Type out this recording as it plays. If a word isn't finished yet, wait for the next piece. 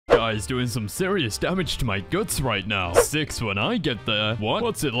guy's doing some serious damage to my guts right now. 6 when I get there. What?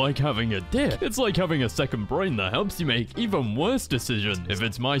 What's it like having a dick? It's like having a second brain that helps you make even worse decisions. If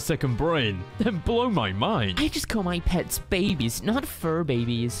it's my second brain, then blow my mind. I just call my pets babies, not fur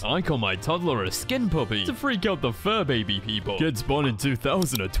babies. I call my toddler a skin puppy to freak out the fur baby people. Kids born in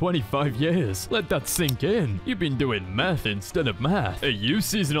 2000 are 25 years. Let that sink in. You've been doing meth instead of math. Are you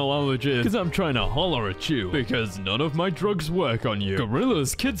seasonal allergic? Because I'm trying to holler at you. Because none of my drugs work on you.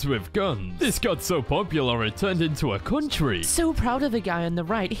 Gorillas, kids with guns. This got so popular it turned into a country. So proud of the guy on the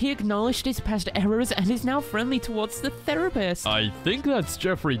right. He acknowledged his past errors and is now friendly towards the therapist. I think that's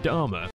Jeffrey Dahmer.